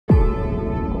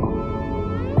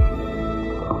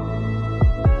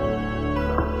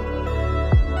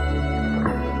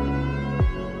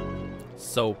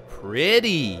so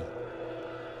pretty.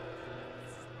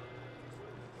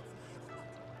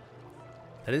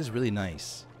 That is really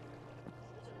nice.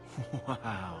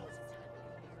 Wow.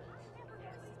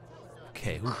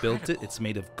 Okay, who built it? It's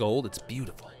made of gold. It's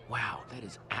beautiful. Wow, that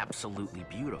is absolutely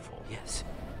beautiful. Yes.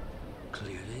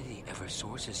 Clearly, the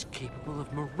Eversource is capable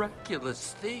of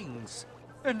miraculous things.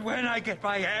 And when I get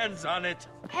my hands on it...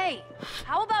 Hey,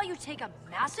 how about you take a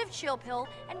massive chill pill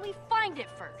and we find it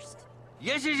first?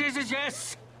 Yes, yes, yes, yes,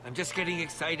 yes! I'm just getting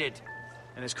excited.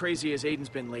 And as crazy as Aiden's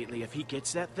been lately, if he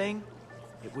gets that thing,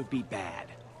 it would be bad.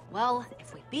 Well,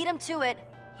 if we beat him to it,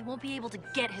 he won't be able to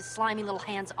get his slimy little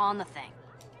hands on the thing.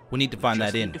 We need to find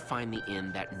that inn. We need to find the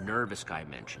inn that nervous guy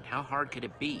mentioned. How hard could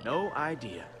it be? No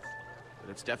idea. But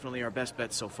it's definitely our best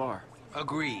bet so far.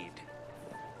 Agreed.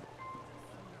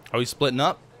 Are we splitting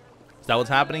up? Is that what's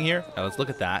happening here? Now let's look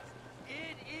at that.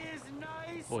 It is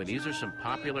nice. Boy, these are some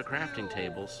popular crafting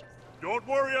tables. Don't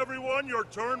worry, everyone. Your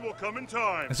turn will come in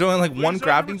time. Is there only like one Please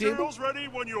have crafting your table? materials ready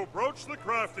when you approach the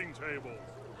crafting table.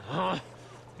 I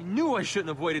knew I shouldn't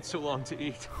have waited so long to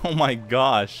eat. Oh my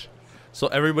gosh. So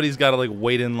everybody's got to like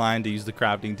wait in line to use the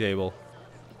crafting table.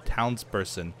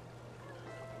 Townsperson.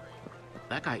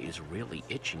 That guy is really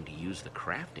itching to use the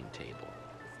crafting table.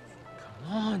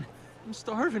 Come on, I'm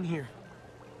starving here.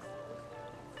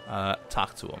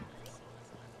 Talk to him.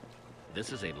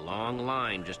 This is a long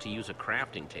line just to use a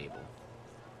crafting table.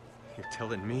 You're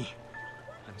telling me?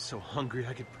 I'm so hungry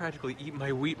I could practically eat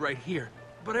my wheat right here.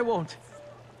 But I won't.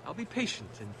 I'll be patient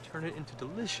and turn it into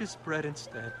delicious bread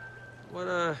instead.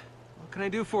 What can I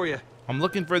do for you? I'm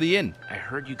looking for the inn. I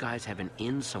heard you guys have an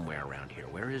inn somewhere around here.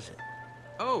 Where is it?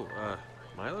 Oh,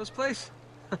 Milo's place?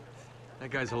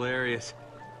 That guy's hilarious.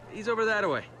 He's over that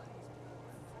way.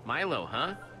 Milo,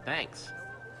 huh? Thanks.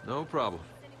 No problem.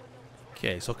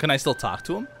 Okay, so can I still talk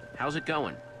to him? How's it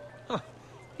going?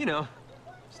 You know,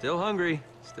 still hungry,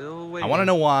 still waiting. I want to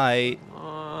know why Come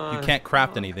you on. can't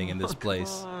craft anything in this Come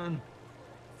place. on.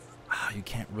 You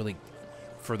can't really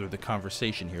further the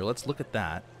conversation here. Let's look at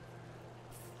that.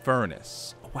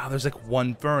 Furnace. Oh, wow, there's like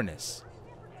one furnace.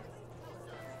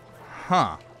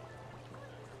 Huh. How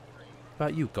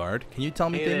about you, guard? Can you tell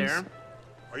me Hey things? there.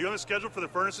 Are you on the schedule for the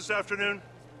furnace this afternoon?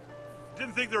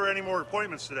 Didn't think there were any more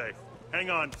appointments today. Hang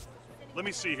on. Let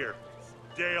me see here.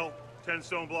 Dale, 10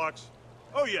 stone blocks.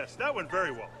 Oh, yes, that went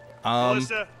very well.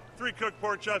 Melissa, 3 cooked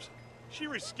pork chops. She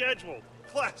rescheduled.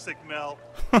 Classic Mel.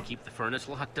 Keep the furnace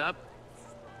locked up?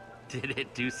 Did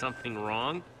it do something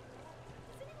wrong?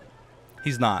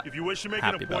 He's not. If you wish to make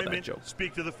happy an about that appointment, joke.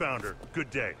 speak to the founder. Good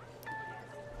day.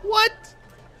 What?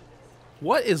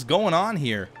 What is going on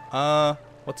here?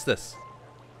 What's this?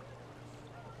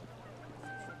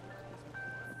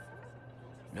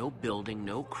 No building,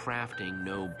 no crafting,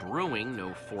 no brewing,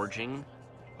 no forging,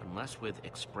 unless with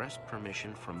express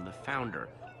permission from the founder.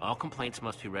 All complaints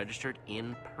must be registered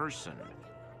in person.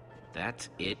 That's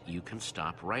it. You can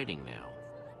stop writing now.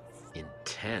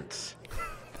 Intense.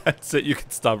 That's it. You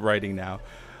can stop writing now.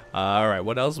 All right.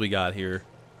 What else we got here?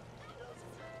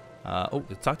 Oh,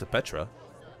 let's talk to Petra.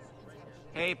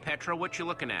 Hey, Petra, what you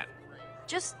looking at?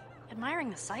 Just admiring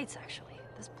the sights, actually.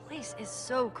 This place is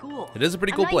so cool. It is a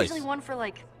pretty cool place. I'm not usually one for,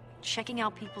 like, checking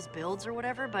out people's builds or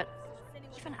whatever, but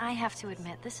even I have to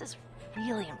admit, this is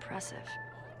really impressive.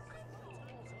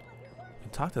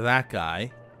 Talk to that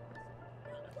guy.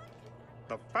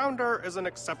 The founder isn't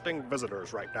accepting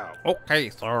visitors right now. Okay,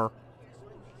 sir.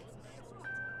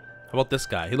 How about this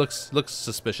guy? He looks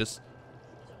suspicious.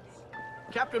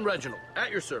 Captain Reginald, at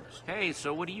your service. Hey,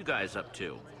 so what are you guys up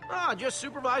to? Just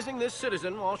supervising this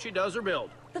citizen while she does her build.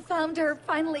 The founder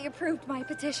finally approved my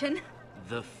petition.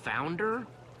 The founder?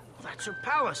 That's her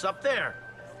palace up there.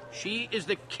 She is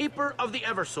the keeper of the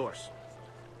Eversource.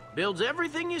 Builds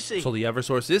everything you see. So the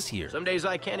Eversource is here. Some days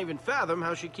I can't even fathom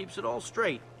how she keeps it all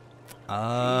straight.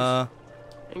 Uh,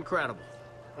 She's incredible.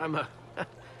 I'm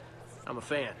a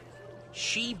fan.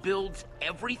 She builds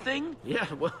everything?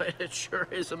 Yeah, well, it sure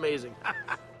is amazing.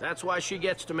 That's why she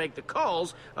gets to make the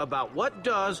calls about what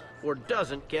does or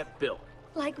doesn't get built.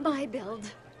 Like my build.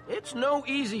 It's no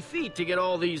easy feat to get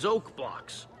all these oak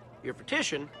blocks. Your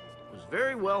petition was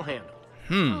very well handled.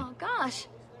 Oh, gosh.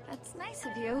 That's nice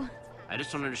of you. I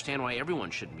just don't understand why everyone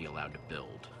shouldn't be allowed to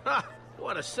build. Ha!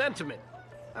 What a sentiment.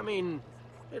 I mean,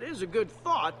 it is a good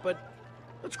thought, but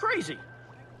it's crazy.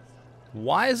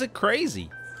 why is it crazy?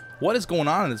 What is going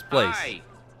on in this place?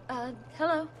 Hi.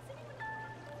 Hello.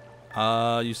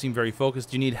 You seem very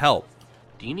focused. You need help.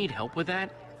 Do you need help with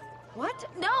that? What?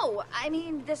 No, I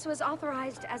mean, this was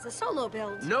authorized as a solo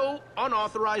build. No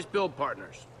unauthorized build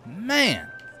partners. Man.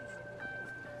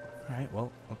 All right,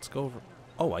 well, let's go over.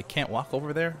 Oh, I can't walk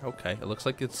over there? Okay, it looks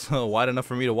like it's wide enough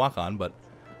for me to walk on, but...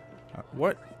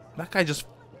 what? That guy just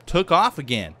took off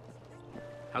again.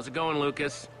 How's it going,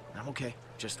 Lucas? I'm okay.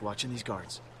 Just watching these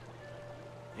guards.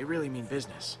 They really mean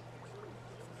business.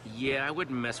 Yeah, I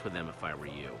wouldn't mess with them if I were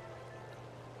you.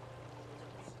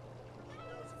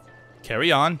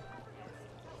 Carry on.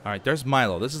 Alright, there's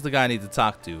Milo. This is the guy I need to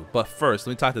talk to. But first,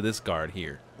 let me talk to this guard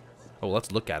here. Oh,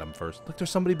 let's look at him first. Look, there's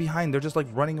somebody behind. They're just, like,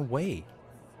 running away.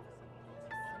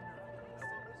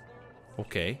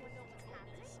 Okay.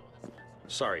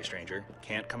 Sorry, stranger.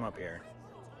 Can't come up here.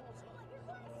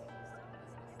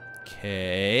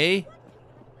 Okay.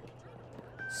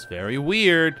 It's very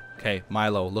weird. Okay,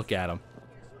 Milo, look at him.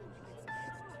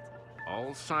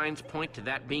 All signs point to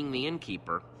that being the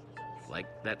innkeeper. Like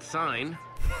that sign.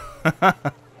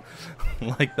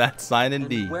 Like that sign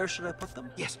indeed. And where should I put them?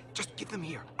 Yes, just give them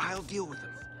here. I'll deal with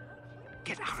them.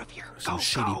 Get out of here. Some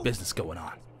shady business going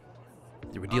on.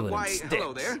 They were dealing in sticks.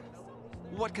 Hello there.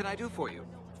 What can I do for you?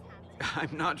 I'm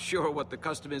not sure what the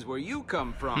custom is where you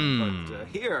come from, but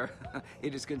here,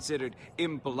 it is considered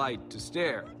impolite to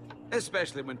stare.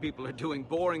 Especially when people are doing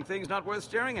boring things not worth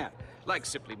staring at. Like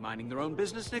simply minding their own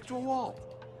business next to a wall.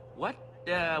 What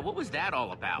was that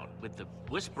all about? With the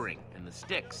whispering and the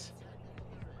sticks?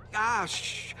 Ah,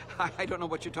 shh. I don't know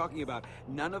what you're talking about.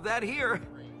 None of that here.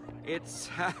 It's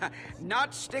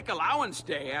not stick allowance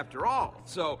day after all.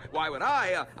 So why would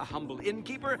I, a humble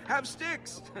innkeeper, have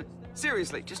sticks?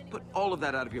 Seriously, just put all of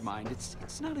that out of your mind.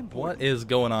 It's not important. What is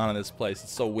going on in this place?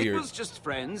 It's so weird. It was just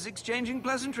friends exchanging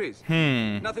pleasantries.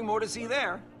 Nothing more to see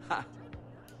there.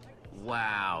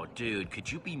 Wow, dude,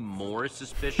 could you be more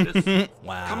suspicious?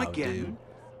 Wow, Come again. dude.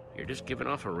 You're just giving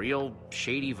off a real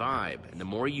shady vibe, and the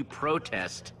more you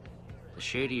protest, the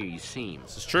shadier you seem.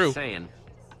 This is true. Just saying.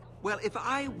 Well, if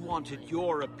I wanted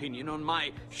your opinion on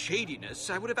my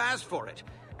shadiness, I would have asked for it.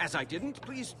 As I didn't,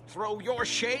 please throw your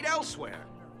shade elsewhere.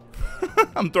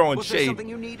 I'm throwing Was shade. there something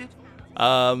you needed?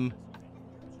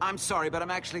 I'm sorry, but I'm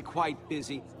actually quite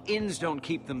busy. Inns don't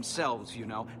keep themselves, you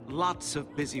know. Lots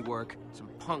of busy work. Some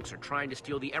punks are trying to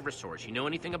steal the Eversource. You know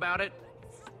anything about it?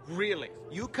 Really?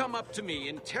 You come up to me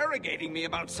interrogating me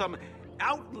about some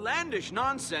outlandish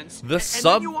nonsense, The and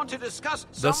then you want to discuss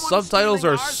the someone subtitles stealing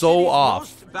are our so city's off.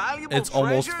 most valuable It's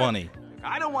almost treasure? funny.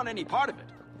 I don't want any part of it.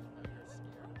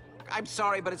 I'm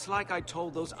sorry, but it's like I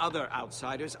told those other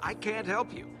outsiders. I can't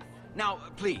help you. Now,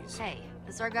 please. Hey,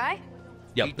 this our guy?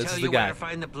 Yep, this is the guy. Where to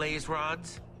find the blaze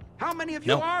rods? How many of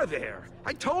you are there?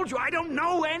 I told you I don't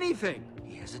know anything.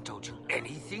 He hasn't told you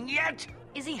anything yet.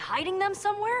 Is he hiding them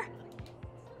somewhere?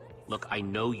 Look, I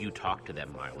know you talked to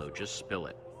them, Milo. Just spill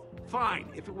it. Fine,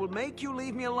 if it will make you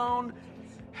leave me alone.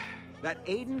 That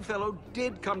Aiden fellow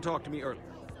did come talk to me earlier.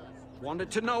 Wanted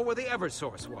to know where the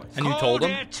Eversource was. And you told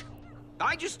him? It!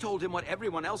 I just told him what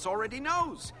everyone else already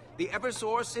knows. The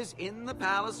Eversource is in the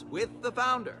palace with the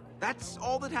founder. That's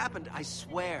all that happened, I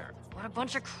swear. What a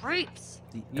bunch of creeps.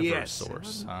 The Yes,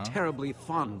 Eversource, I'm huh? terribly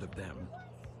fond of them.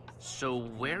 So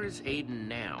where is Aiden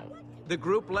now? The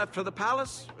group left for the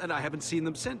palace, and I haven't seen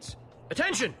them since.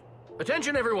 Attention!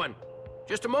 Attention, everyone!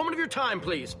 Just a moment of your time,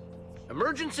 please.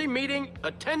 Emergency meeting,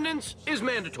 attendance is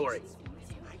mandatory.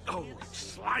 Oh,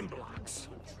 slime blocks.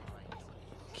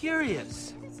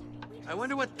 Curious. I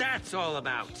wonder what that's all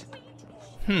about.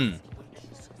 Oh,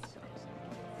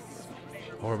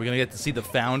 are we gonna get to see the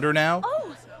founder now?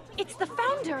 Oh, it's the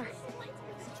founder.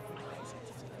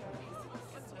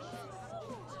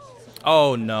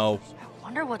 Oh no. I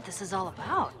wonder what this is all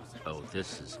about. Oh,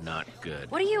 this is not good.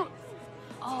 What are you...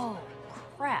 Oh,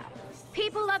 crap.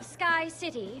 People of Sky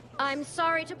City, I'm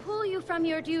sorry to pull you from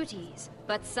your duties,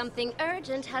 but something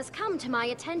urgent has come to my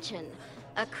attention.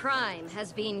 A crime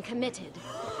has been committed.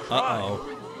 Uh-oh.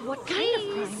 What kind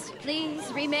of crime? Please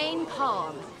remain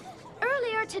calm.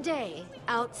 Earlier today,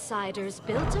 outsiders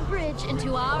built a bridge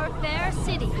into our fair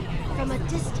city from a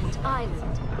distant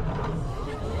island.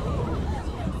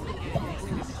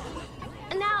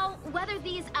 Now, whether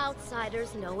these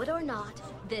outsiders know it or not,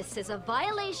 this is a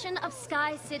violation of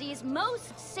Sky City's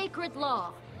most sacred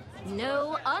law.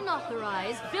 No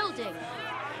unauthorized building.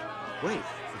 Wait,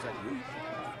 is that you?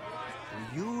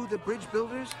 Are you the bridge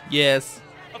builders? Yes.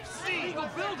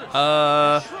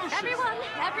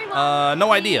 Everyone,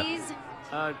 no idea. please.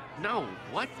 No.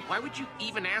 What? Why would you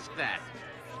even ask that?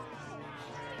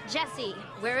 Jesse,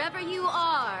 wherever you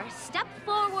are, step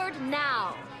forward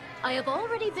now. I have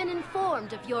already been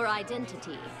informed of your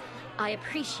identity. I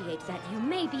appreciate that you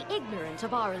may be ignorant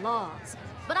of our laws,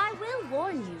 but I will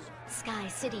warn you, Sky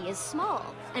City is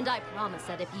small, and I promise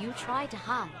that if you try to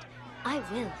hide, I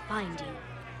will find you.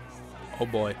 Oh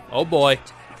boy. Oh boy.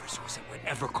 Eversource at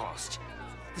whatever cost.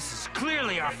 This is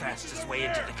clearly our fastest way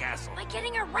into the castle. Am I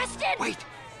getting arrested? Wait!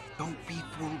 Don't be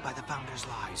fooled by the Founder's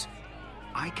lies.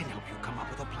 I can help you come up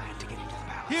with a plan to get into the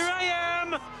palace. Here I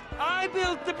am! I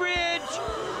built the bridge!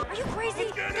 Are you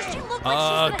crazy? Does she look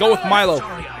like she's go with Milo.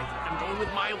 Sorry, I'm going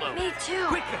with Milo. Me too.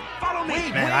 Quick then, follow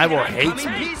me! Man, Ivor hates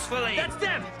Coming me. peacefully! That's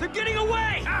them! They're getting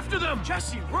away! After them!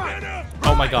 Jesse, run!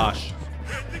 Oh my gosh.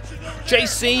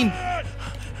 Chase scene.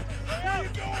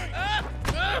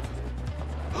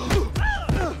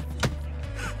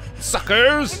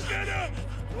 Suckers.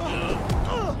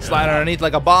 Slide underneath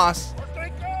like a boss.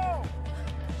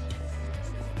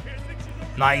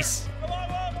 Nice.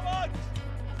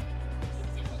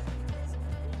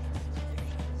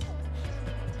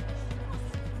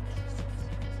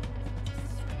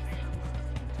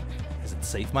 Is it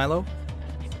safe, Milo?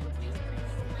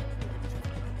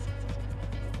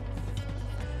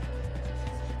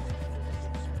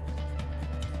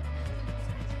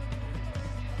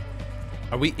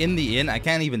 Are we in the inn? I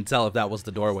can't even tell if that was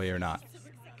the doorway or not.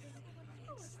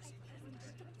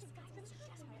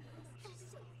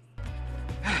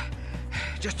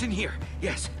 Just in here,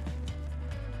 yes.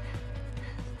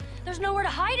 There's nowhere to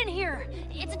hide in here.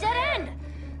 It's a dead end.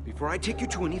 Before I take you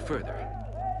to any further,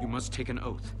 you must take an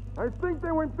oath. I think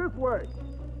they went this way.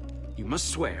 You must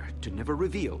swear to never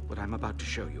reveal what I'm about to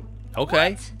show you.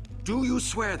 Okay. What? Do you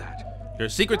swear that? Your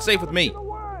secret's safe with me.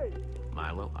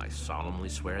 Milo, I solemnly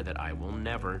swear that I will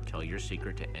never tell your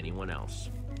secret to anyone else.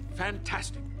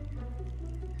 Fantastic.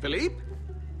 Philippe?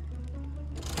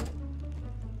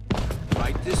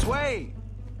 Right this way.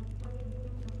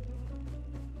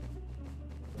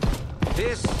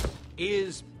 This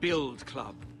is Build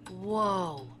Club.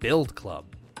 Whoa. Build Club.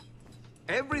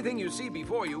 Everything you see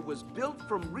before you was built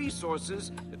from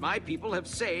resources that my people have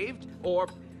saved or,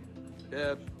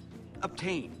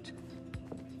 obtained.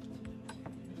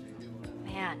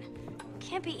 Man,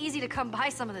 can't be easy to come by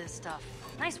some of this stuff.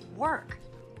 Nice work.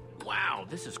 Wow,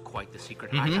 this is quite the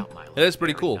secret hideout, Milo. It is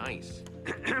pretty Very cool. Nice.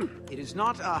 It is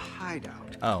not a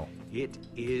hideout. Oh. It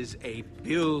is a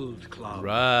Build Club.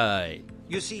 Right.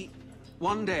 You see,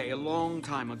 one day, a long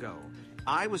time ago,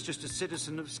 I was just a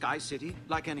citizen of Sky City,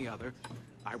 like any other.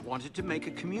 I wanted to make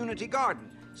a community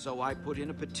garden, so I put in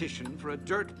a petition for a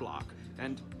dirt block,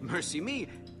 and mercy me,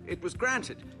 it was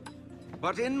granted.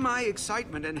 But in my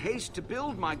excitement and haste to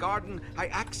build my garden, I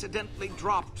accidentally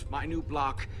dropped my new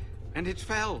block, and it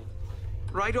fell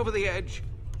right over the edge.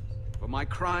 For my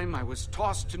crime, I was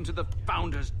tossed into the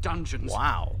Founder's dungeons.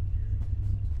 Wow.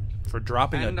 For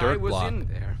dropping a dirt block. And I was in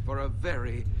there for a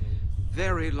very,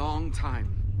 very long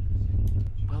time.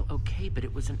 Well, okay, but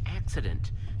it was an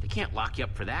accident. They can't lock you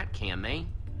up for that, can they?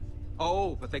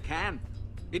 Oh, but they can.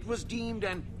 It was deemed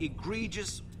an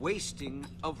egregious wasting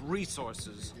of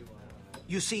resources.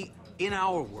 You see, in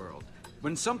our world,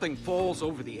 when something falls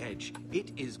over the edge,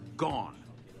 it is gone.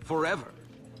 Forever.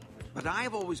 But I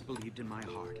have always believed in my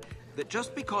heart that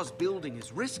just because building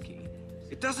is risky,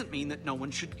 it doesn't mean that no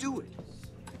one should do it.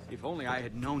 If only I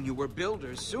had known you were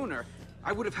builders sooner,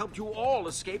 I would have helped you all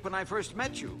escape when I first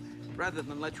met you, rather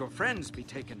than let your friends be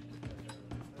taken.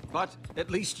 But at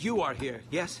least you are here,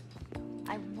 yes?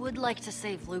 I would like to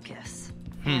save Lucas.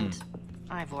 And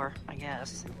Ivor, I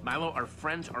guess. Milo, our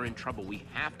friends are in trouble. We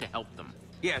have to help them.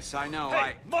 Yes, I know.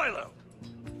 Hey, Milo!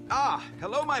 Ah,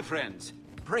 hello, my friends.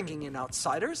 Bringing in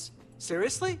outsiders?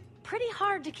 Seriously? Pretty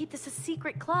hard to keep this a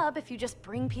secret club if you just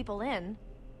bring people in.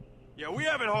 Yeah, we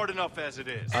have it hard enough as it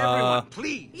is. Everyone,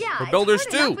 please. Yeah, we're builders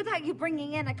it's hard too. enough without you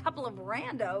bringing in a couple of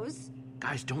randos.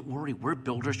 Guys, don't worry. We're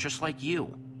builders just like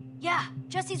you. Yeah,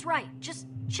 Jesse's right. Just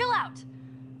chill out.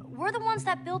 We're the ones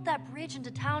that built that bridge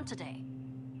into town today.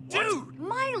 Dude!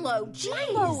 Milo,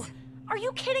 jeez! Milo, are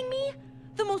you kidding me?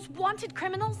 The most wanted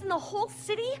criminals in the whole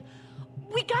city?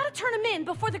 We gotta turn them in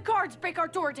before the guards break our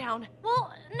door down.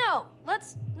 Well, no,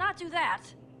 let's not do that.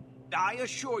 I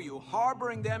assure you,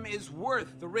 harboring them is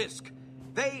worth the risk.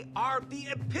 They are the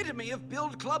epitome of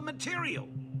Build Club material.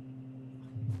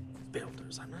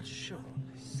 Builders, I'm not sure.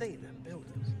 Say them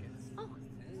builders. Oh,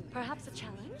 perhaps a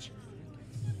challenge?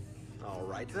 All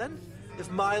right then. If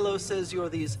Milo says you're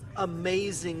these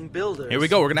amazing builders... Here we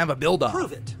go. We're going to have a build-up.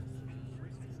 Prove it.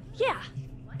 Yeah,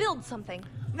 build something.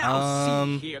 Now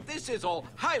see here, this is all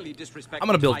highly disrespectful. I'm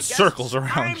going to build my guests. circles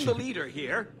around I'm you. the leader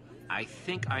here. I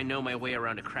think I know my way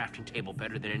around a crafting table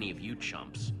better than any of you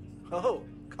chumps. Oh,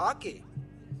 cocky.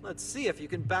 Let's see if you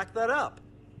can back that up.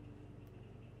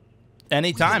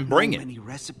 Anytime, bring it. Many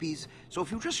recipes, so if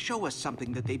you just show us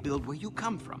something that they build where you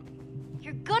come from.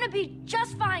 You're gonna be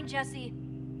just fine, Jesse.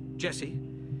 Jesse,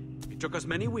 it took us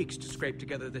many weeks to scrape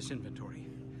together this inventory.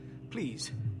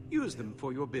 Please, use them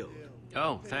for your build.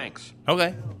 Oh, thanks.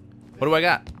 Okay. What do I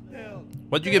got?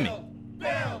 What'd you give me?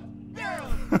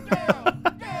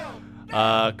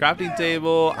 Crafting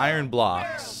table, iron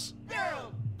blocks.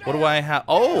 What do I have?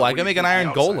 Oh, I can make an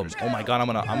iron golem. Oh my god, I'm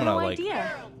gonna like.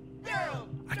 Idea.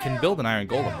 I can build an iron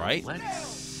golem, right? Let's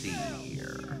see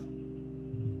here.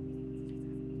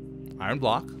 Iron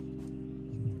block.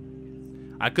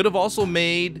 I could have also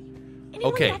made.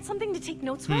 Anyone Okay. got something to take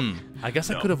notes with? I guess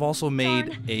I could have also made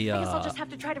Darn. a I guess I'll just have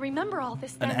to try to remember all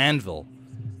this an then. anvil.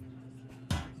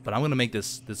 But I'm gonna make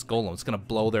this golem. It's gonna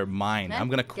blow their mind. I'm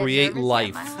gonna Get create nervous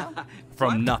life yet, Milo?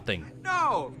 from nothing.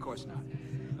 No, of course not.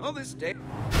 All this day.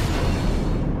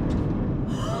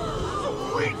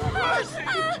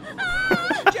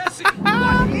 Jesse,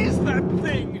 what is that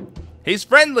thing? He's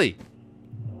friendly.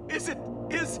 Is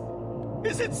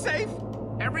it safe?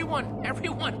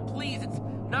 Everyone, please. It's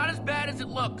not as bad as it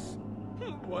looks.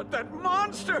 What, that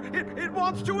monster? It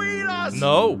wants to eat us!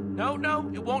 No. No,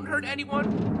 it won't hurt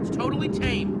anyone. It's totally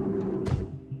tame.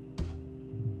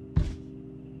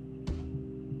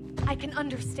 I can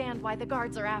understand why the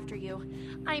guards are after you.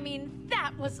 I mean,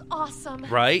 that was awesome.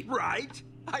 Right? Right?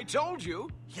 I told you.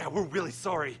 Yeah, we're really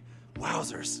sorry.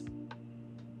 Wowzers.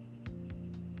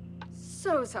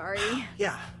 So sorry.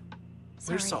 Yeah,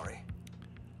 we're sorry.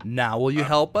 Now will you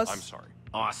help us? I'm sorry.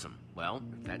 Awesome. Well,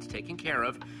 if that's taken care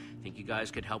of, think you guys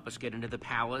could help us get into the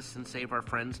palace and save our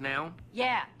friends now?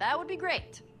 Yeah, that would be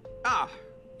great. Ah,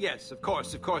 yes, of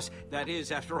course. That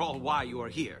is, after all, why you are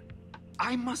here.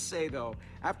 I must say, though,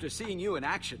 after seeing you in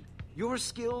action, your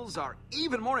skills are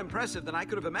even more impressive than I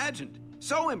could have imagined.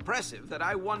 So impressive that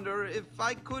I wonder if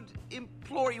I could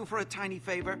implore you for a tiny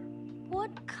favor.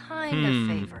 What kind of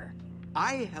favor?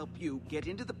 I help you get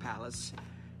into the palace.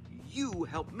 You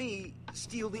help me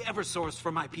steal the Eversource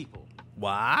for my people.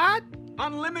 What?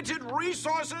 Unlimited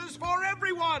resources for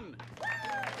everyone!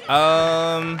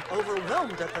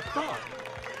 Overwhelmed at the thought.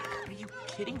 Are you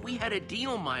kidding? We had a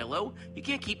deal, Milo. You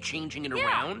can't keep changing it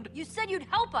around. You said you'd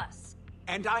help us.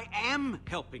 And I am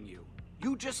helping you.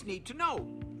 You just need to know.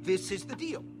 This is the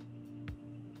deal.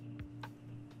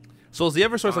 So is the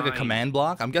Eversource like a Fine. command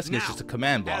block? I'm guessing it's Now, just a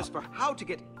command block. As for how to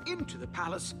get into the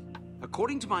palace,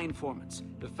 according to my informants,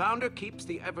 the founder keeps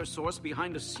the Eversource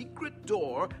behind a secret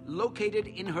door located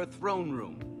in her throne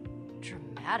room.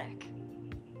 Dramatic.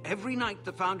 Every night,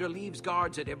 the founder leaves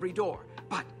guards at every door,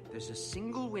 but there's a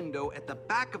single window at the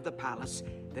back of the palace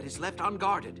that is left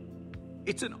unguarded.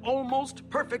 It's an almost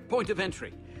perfect point of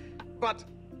entry, but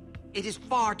it is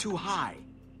far too high.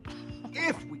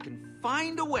 If we can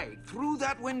find a way through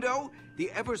that window,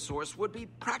 the Eversource would be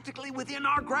practically within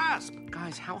our grasp.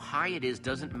 Guys, how high it is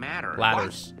doesn't matter.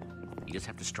 Ladders. You just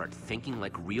have to start thinking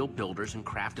like real builders and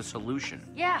craft a solution.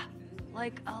 Yeah,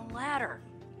 like a ladder.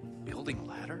 Building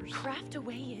ladders? Craft a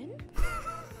way in?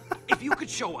 If you could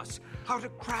show us how to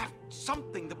craft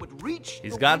something that would reach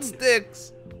He's the got window,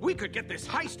 sticks. we could get this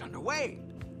heist underway.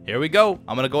 Here we go.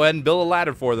 I'm gonna go ahead and build a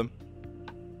ladder for them.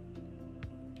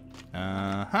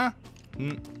 Uh-huh.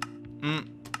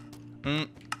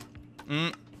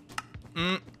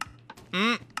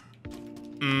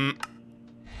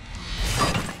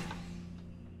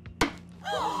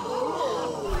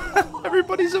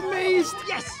 Everybody's amazed.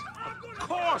 Yes, of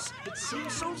course. It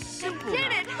seems so simple. Did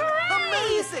now. it! Hooray!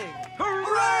 Amazing!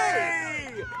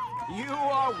 Hooray! You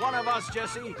are one of us,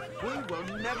 Jesse. We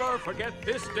will never forget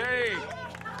this day.